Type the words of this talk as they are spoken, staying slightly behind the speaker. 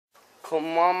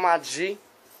Come on, my G.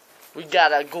 We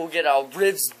gotta go get our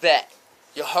ribs back.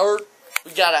 You heard?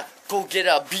 We gotta go get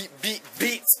our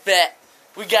beats back.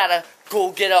 We gotta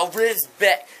go get our ribs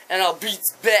back and our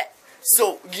beats back.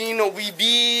 So, you know, we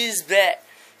bees back.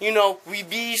 You know, we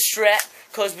be strapped.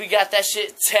 Cause we got that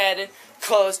shit tatted.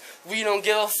 Cause we don't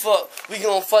give a fuck. We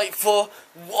gonna fight for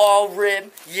our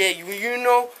rib. Yeah, you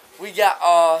know, we got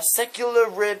our secular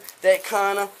rib that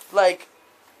kinda like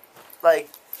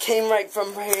came right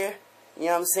from here. You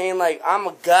know what I'm saying? Like, I'm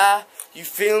a guy, you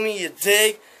feel me, you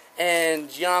dig? And,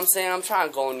 you know what I'm saying, I'm trying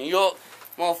to go to New York.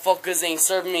 Motherfuckers ain't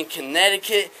serving me in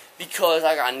Connecticut because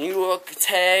I got New York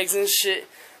tags and shit.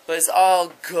 But it's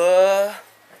all good.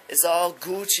 It's all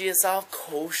Gucci. It's all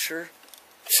kosher.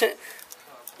 You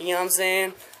know what I'm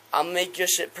saying? I'll make your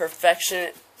shit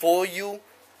perfection for you.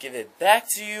 Give it back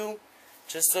to you.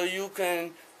 Just so you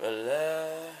can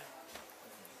relax.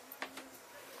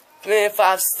 Man,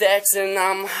 5 stacks and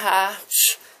I'm high.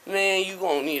 Man, you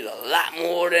gonna need a lot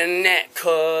more than that,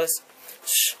 cuz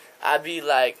I be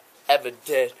like, ever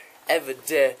dead, ever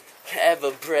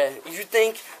bred. You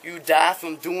think you die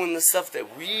from doing the stuff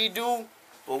that we do?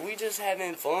 But we just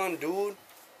having fun, dude.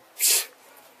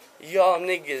 Y'all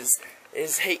niggas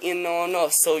is hating on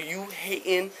us, so you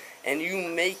hating and you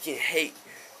making hate.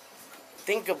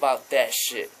 Think about that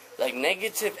shit. Like,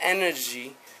 negative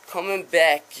energy coming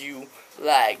back you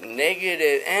like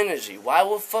negative energy. Why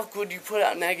the fuck would you put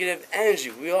out negative energy?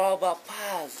 We all about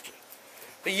positive.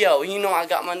 But yo, you know I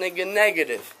got my nigga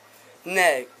Negative.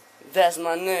 Neg, that's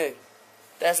my nigga.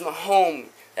 That's my homie.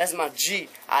 That's my G.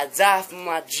 I die for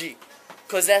my G.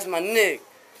 Cause that's my nigga.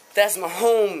 That's my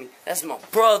homie. That's my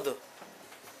brother.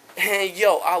 And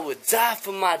yo, I would die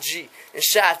for my G in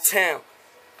Chi-Town.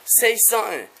 Say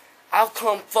something. I'll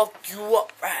come fuck you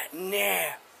up right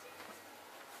now.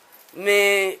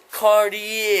 Man,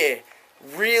 Cartier,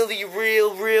 really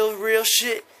real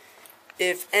shit.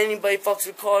 If anybody fucks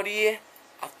with Cartier,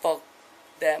 I fuck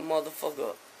that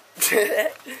motherfucker up.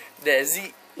 That's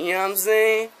it. You know what I'm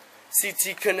saying?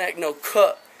 CT Connect, no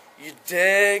cut. You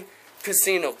dig?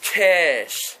 Casino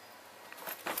Cash.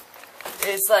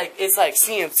 It's like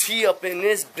CMT up in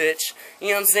this bitch. You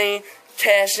know what I'm saying?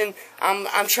 Cashing.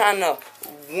 I'm trying to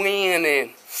win, and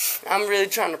I'm really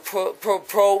trying to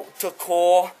protocol.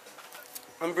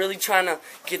 I'm really trying to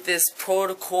get this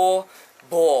protocol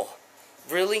ball.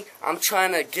 Really, I'm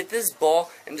trying to get this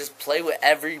ball and just play with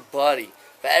everybody.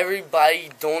 But everybody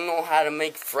don't know how to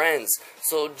make friends.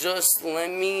 So just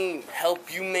let me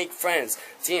help you make friends.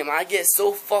 Damn, I get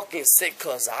so fucking sick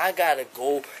because I gotta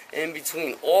go in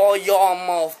between all y'all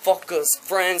motherfuckers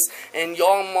friends and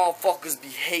y'all motherfuckers be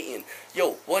hating.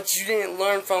 Yo, what you didn't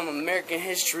learn from American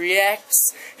History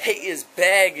X? Hate is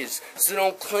baggage, so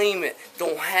don't claim it,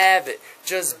 don't have it.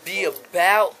 Just be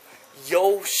about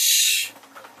yo shh.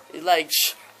 Like,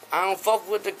 I don't fuck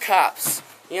with the cops.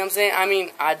 You know what I'm saying? I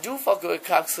mean, I do fuck with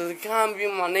cops, so they can't be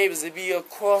my neighbors. They be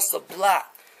across the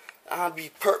block. I'll be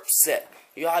perp set.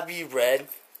 Y'all be red.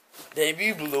 They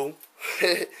be blue.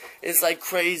 It's like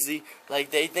crazy.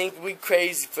 Like, they think we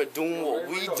crazy for doing what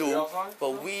we do,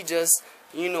 but we just,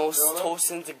 you know,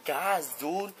 toasting to guys,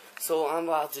 dude. So I'm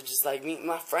about to just, like, meet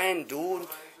my friend, dude.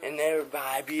 And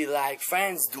everybody be like,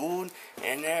 friends, dude.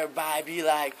 And everybody be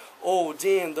like, oh,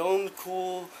 damn, them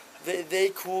cool.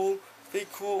 They cool. They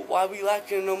cool. Why we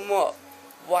locking them up?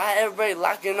 Why everybody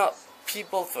locking up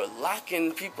people for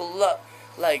locking people up?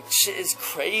 Like, shit is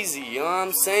crazy, you know what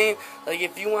I'm saying? Like,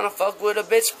 if you want to fuck with a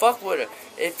bitch, fuck with her.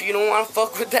 If you don't want to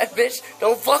fuck with that bitch,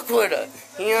 don't fuck with her.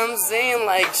 You know what I'm saying?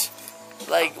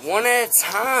 Like one at a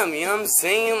time, you know what I'm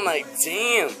saying? Like,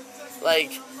 damn.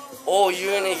 Like, oh,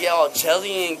 you're gonna get all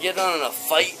jelly and get on a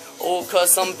fight? Oh,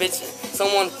 cause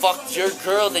someone fucked your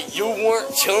girl that you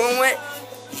weren't chilling with?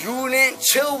 You didn't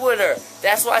chill with her.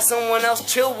 That's why someone else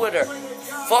chilled with her.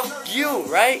 Fuck you,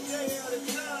 right?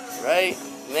 Right?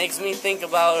 Makes me think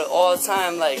about it all the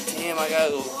time. Like, damn, I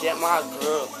gotta go get my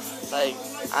girl. Like,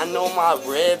 I know my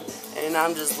rib, and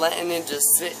I'm just letting it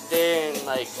just sit there and,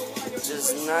 like,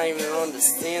 just not even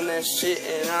understand that shit.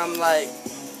 And I'm like,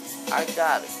 I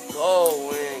gotta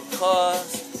go, and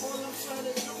cause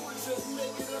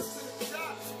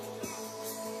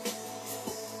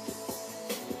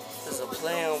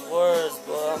play on words,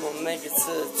 but I'm gonna make it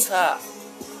to the top.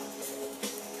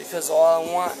 Because all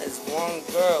I want is one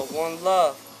girl, one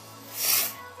love.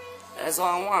 That's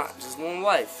all I want, just one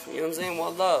wife. You know what I'm saying?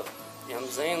 One love. You know what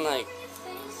I'm saying? Like,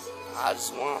 I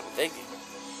just want Vicky,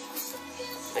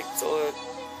 Victoria,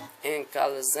 and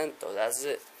Calicento. That's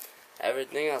it.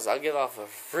 Everything else I'll give out for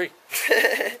free.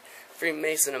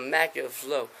 Freemason immaculate flow.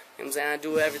 You know what I'm saying? I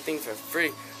do everything for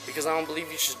free because I don't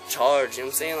believe you should charge. You know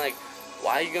what I'm saying? Like,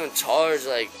 why are you gonna charge?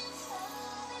 Like,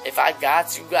 if I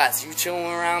got you chilling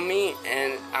around me,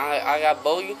 and I got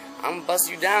bogey, I'm gonna bust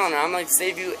you down, and I'm gonna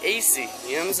save you AC.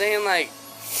 You know what I'm saying? Like,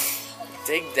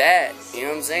 dig that. You know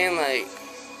what I'm saying? Like,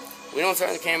 we don't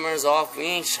turn the cameras off. We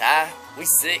ain't shy. We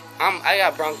sick. I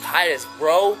got bronchitis,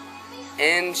 bro.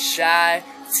 And shy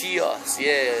Tios.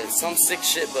 Yeah, some sick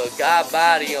shit, but God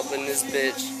body up in this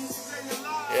bitch.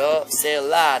 Yup, stay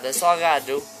alive. That's all I gotta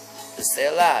do. Just stay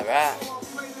alive, right?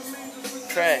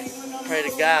 Pray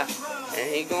to God, and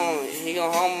he gon'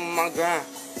 humble my grind.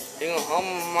 He gon'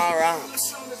 humble my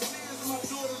rhymes.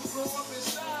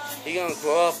 He gonna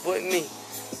grow up with me,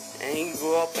 and he can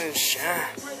grow up and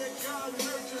shine.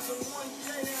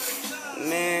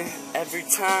 Man, every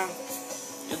time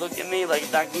you look at me like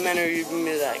a documentary, you can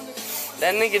be like,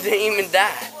 that nigga didn't even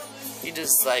die. He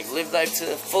just like lived life to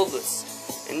the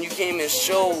fullest, and you can't even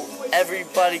show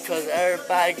everybody, cause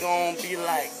everybody gonna be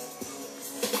like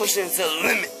pushing to the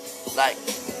limit. Like,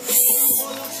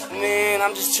 man,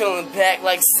 I'm just chilling back,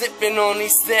 like sipping on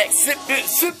these stacks,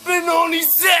 sipping on these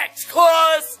stacks,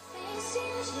 cause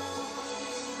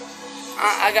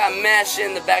I got mad shit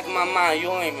in the back of my mind. You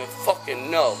don't even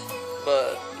fucking know,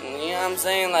 but you know what I'm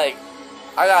saying? Like,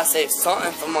 I gotta save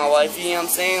something for my wife. You know what I'm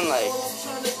saying? Like,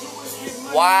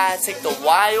 why take the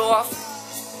Y off?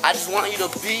 I just want you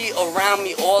to be around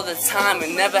me all the time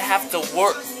and never have to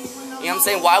work. You know what I'm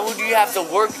saying? Why would you have to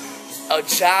work a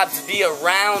job to be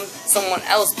around someone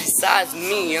else besides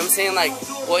me? You know what I'm saying? Like,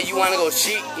 what, you want to go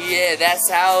cheat? Yeah, that's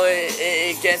how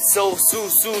it gets so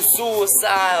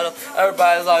suicidal.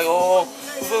 Everybody's like, oh,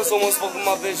 someone's fucking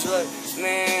my bitch. Like,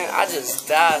 man, I just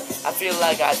died. I feel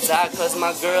like I died because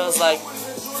my girl's like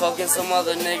fucking some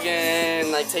other nigga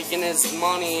and like taking his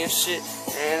money and shit.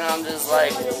 And I'm just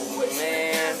like,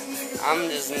 man, I'm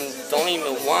just don't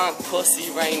even want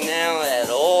pussy right now at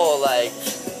all. Like,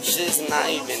 shit's not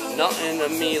even nothing to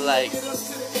me. Like,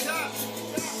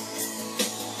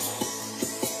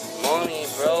 money,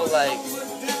 bro. Like,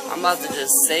 I'm about to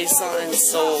just say something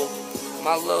so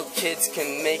my little kids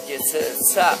can make it to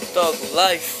the top. Thug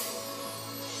life.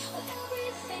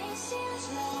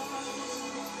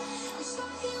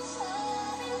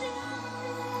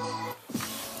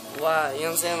 Why? You know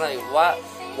what I'm saying? Like,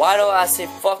 why do I say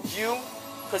fuck you?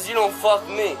 Because you don't fuck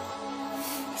me.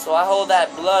 So I hold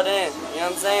that blood in. You know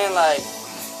what I'm saying? Like,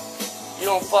 you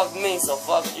don't fuck me, so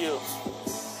fuck you.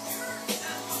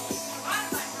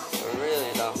 But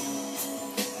really, though.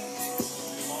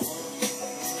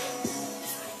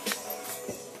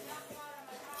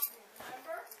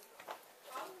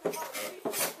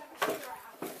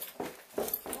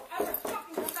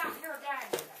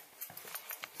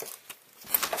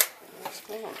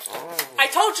 I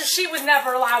told you she was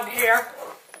never allowed here.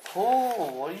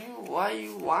 Cool. Why are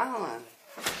you wildin'?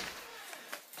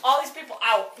 All these people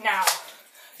out now.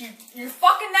 You're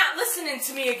fucking not listening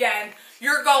to me again.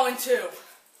 You're going to.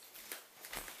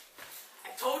 I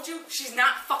told you she's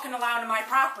not fucking allowed in my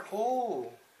property. Who?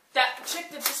 That chick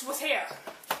that just was here.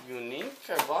 Unique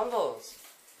or bundles?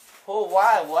 Who?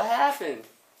 Why? What happened?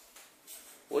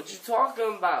 What you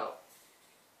talking about?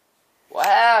 What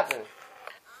happened?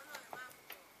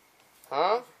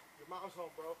 Huh? Your mom's home,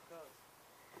 bro.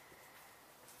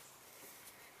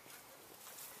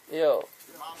 Yo,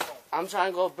 I'm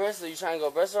trying to go to Bristol. You trying to go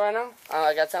to Bristol right now?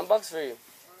 I got $10 for you.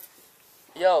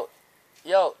 Yo,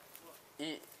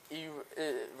 you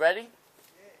ready?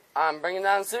 I'm bringing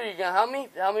down the studio. You gonna help me?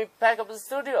 Help me pack up the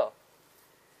studio.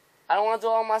 I don't want to do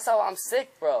it all myself. I'm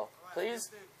sick, bro.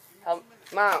 Please, help.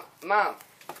 Mom.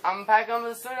 I'm packing up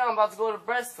the studio. I'm about to go to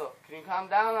Bristol. Can you calm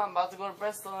down? I'm about to go to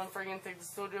Bristol and freaking take the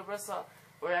studio to Bristol.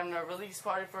 We're having a release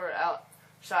party for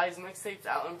Shy's mixtapes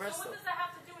out in Bristol. So what does that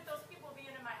have to do with those people being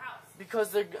in my house?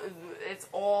 Because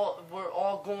we're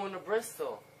all going to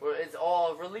Bristol. It's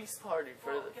all a release party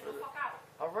for Get the fuck out.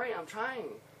 All right, I'm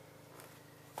trying.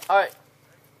 All right,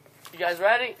 you guys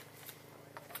ready?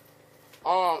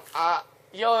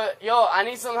 Yo, I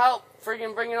need some help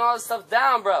freaking bringing all this stuff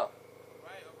down, bro.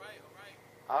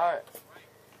 All right.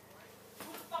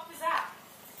 Who the fuck is that?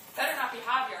 Better not be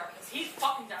Javier, because he's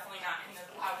fucking definitely not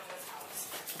allowed in this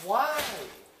house. Why?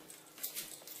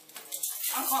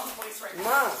 I'm calling the police right now.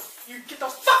 Mom. You get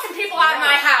those fucking people out of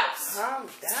my house. Calm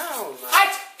down, Mom.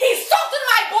 He assaulted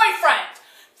my boyfriend.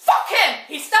 Fuck him.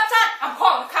 He stepped on. I'm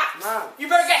calling the cops. Mom. You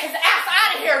better get his ass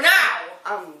out of here now.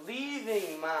 I'm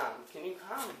leaving, Mom. Can you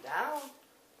calm down?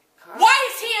 Why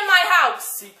is he in my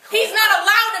house? He's not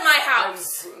allowed in my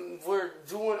house. We're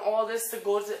doing all this to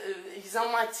go to... he's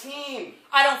on my team.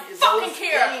 I don't fucking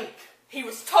care. He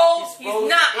was told he's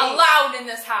not allowed in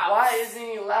this house. Why isn't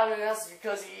he allowed in us?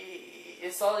 Because he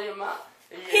assaulted your mom.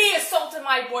 He assaulted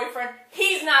my boyfriend.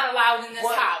 He's not allowed in this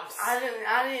house.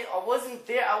 I wasn't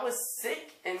there. I was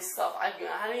sick and stuff. I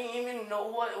didn't even know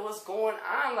what was going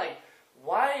on. Like,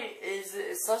 why is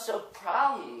it such a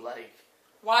problem? Like,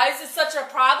 why is it such a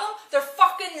problem? They're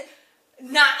fucking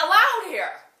not allowed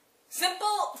here.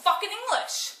 Simple fucking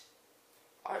English.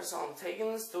 Alright, so I'm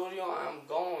taking the studio and I'm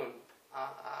going.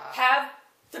 Have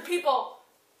the people,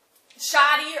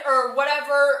 Shoddy or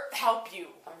whatever, help you.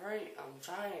 Alright, I'm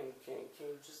trying. Can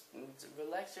you just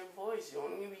relax your voice? You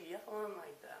don't need to be yelling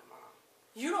like that, Mom.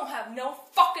 You don't have no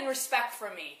fucking respect for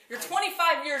me. You're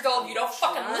 25 years old. You don't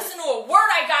fucking listen to a word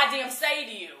I goddamn say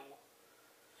to you.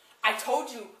 I told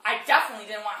you I definitely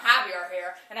didn't want Javier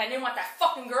here, and I didn't want that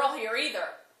fucking girl here either.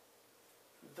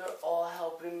 They're all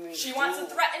helping me. She wants to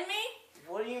threaten me?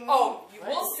 What do you mean? Oh,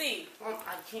 we'll see. Mom,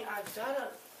 I can't. I gotta.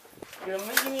 You're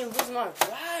making me lose my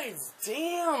rides.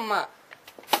 Damn.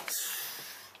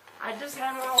 I just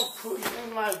had my whole crew.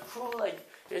 My crew, like,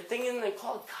 you're thinking they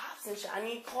called cops and shit. I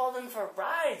need to call them for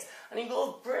rides. I need to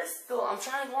go to Bristol. I'm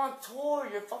trying to go on tour.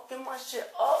 You're fucking my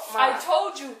shit up, Mom. I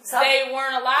told you they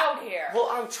weren't allowed here. Well,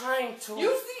 I'm trying to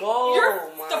go,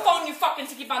 the phone you fucking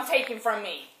keep on taking from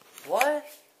me. What?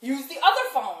 Use the other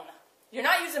phone. You're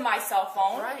not using my cell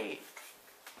phone. Right.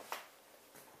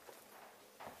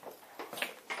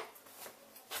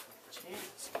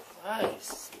 Jesus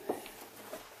Christ,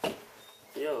 man.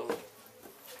 Yo.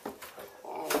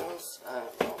 Almost I'm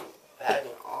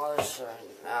bagging all this shit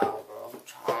right now, bro. I'm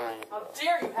trying. How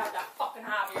dare you have that fucking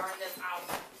Javier in this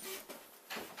house?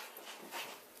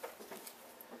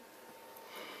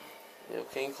 Yo,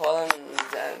 can you call him?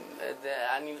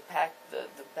 I need to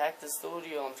pack the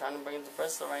studio. I'm trying to bring it to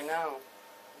Bristol right now.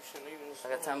 I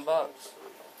got $10.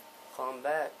 Call him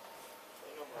back.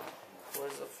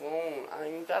 Where's the phone? I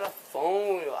ain't got a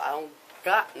phone, yo. I don't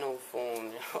got no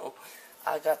phone, yo.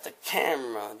 I got the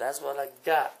camera. That's what I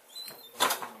got.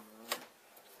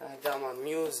 I got my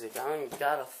music. I ain't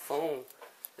got a phone.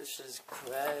 This shit is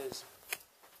crazy.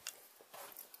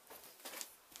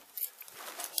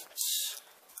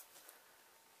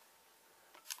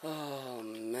 Oh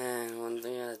man, one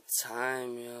thing at a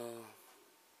time, yo.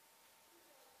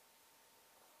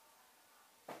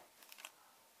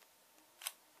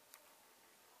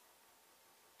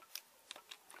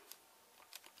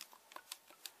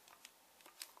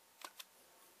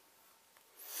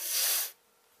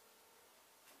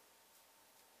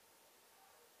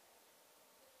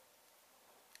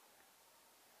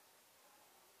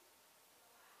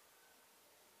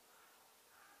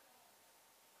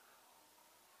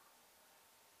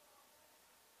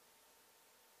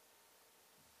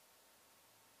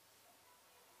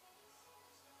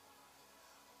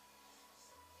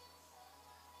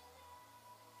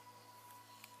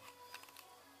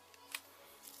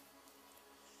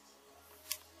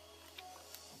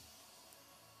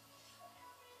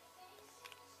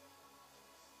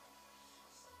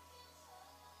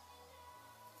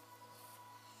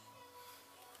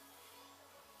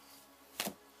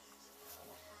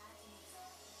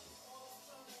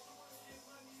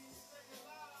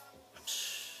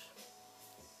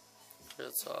 Real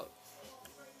talk.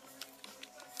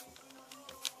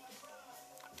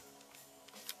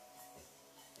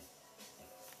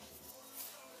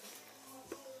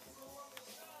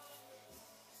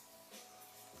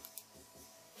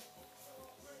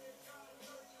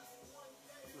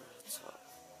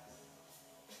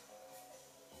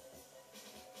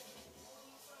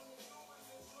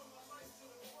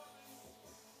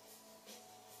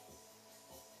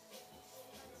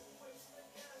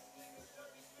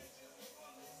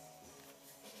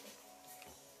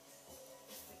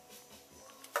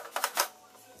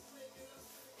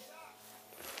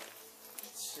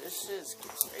 This shit's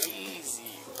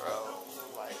crazy, bro.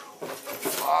 Like,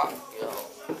 fuck, yo.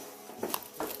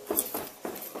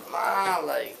 Mom,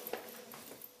 like,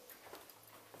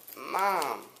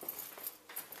 Mom.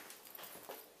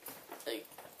 Like,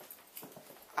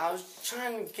 I was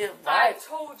trying to get rides. I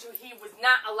told you he was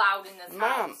not allowed in this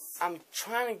house. Mom, I'm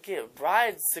trying to get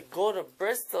rides to go to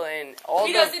Bristol and all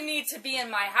He doesn't need to be in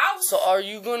my house. So are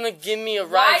you gonna give me a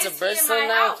ride to Bristol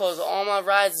now? House? Cause all my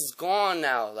rides is gone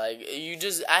now. Like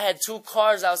I had 2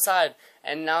 cars outside,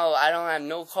 and now I don't have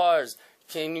no cars.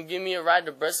 Can you give me a ride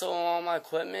to Bristol with all my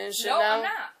equipment and shit now? No, I'm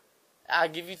not. I'll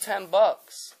give you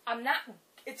 $10. I'm not.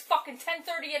 It's fucking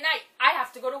 10:30 at night. I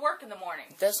have to go to work in the morning.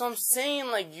 That's what I'm saying.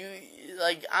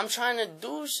 Like I'm trying to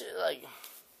do shit. Like,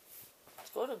 let's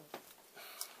go to.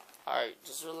 All right,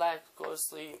 just relax, go to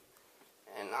sleep,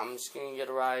 and I'm just gonna get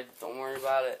a ride. Don't worry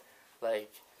about it.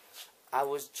 Like, I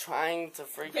was trying to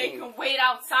freaking. They can wait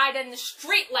outside in the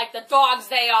street like the dogs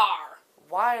they are.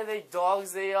 Why are they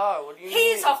dogs? They are. What do you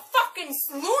mean? He's a fucking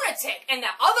lunatic, and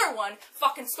that other one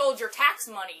fucking stole your tax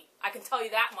money. I can tell you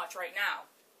that much right now.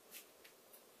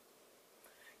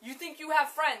 You think you have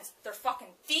friends? They're fucking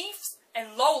thieves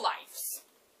and lowlifes.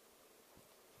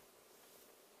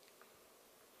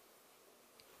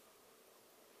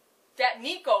 That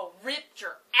Nico ripped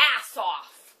your ass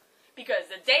off. Because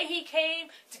the day he came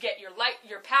to get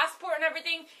your passport and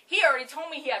everything, he already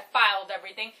told me he had filed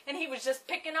everything, and he was just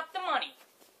picking up the money.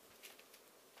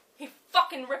 He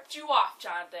fucking ripped you off,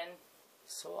 Jonathan.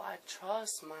 So I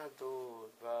trust my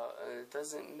dude, bro. It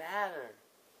doesn't matter.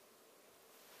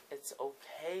 It's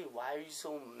okay. Why are you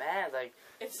so mad? Like,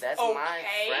 that's okay my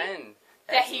friend.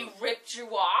 That he ripped you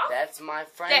off? That's my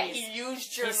friend. That he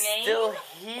used your name? He's still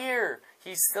here.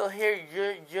 He's still here.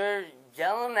 You're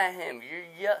yelling at him.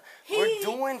 We're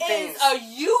doing things. He is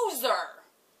a user.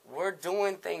 We're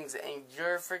doing things, and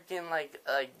you're freaking like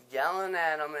yelling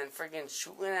at him and freaking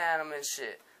shooting at him and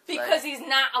shit. Because he's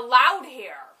not allowed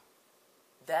here.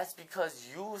 That's because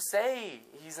you say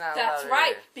he's not allowed here. That's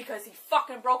right, because he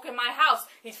fucking broke in my house.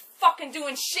 He's fucking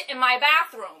doing shit in my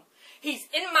bathroom. He's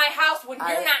in my house when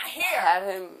you're not here. I had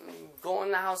him go in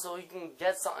the house so he can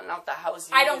get something out the house.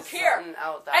 I don't care.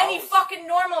 Any fucking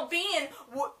normal being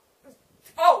would...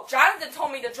 Oh, Jonathan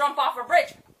told me to jump off a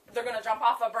bridge. They're gonna jump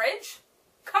off a bridge?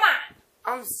 Come on.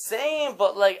 I'm saying,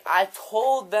 but like I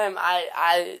told them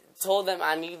I told them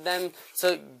I need them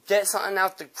to get something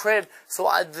out the crib, so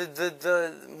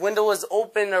the window was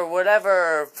open or whatever,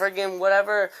 or friggin'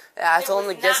 whatever. I told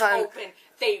them to get something. Open.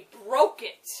 They broke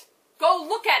it. Go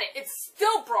look at it. It's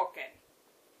still broken.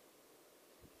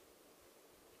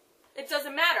 It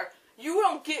doesn't matter. You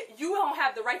don't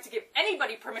have the right to give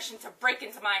anybody permission to break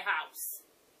into my house.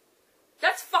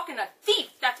 That's fucking a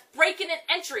thief. That's breaking and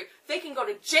entry. They can go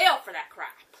to jail for that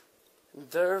crap.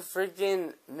 They're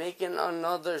freaking making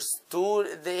another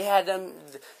studio. They had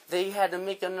to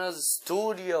make another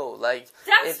studio. Like,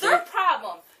 that's their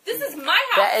problem. This is my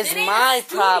house. That is my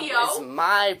problem. It's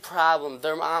my problem.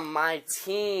 They're on my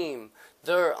team.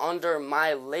 They're under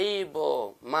my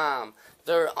label, Mom.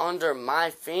 They're under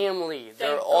my family.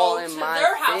 They're all in my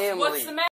family. What's the matter?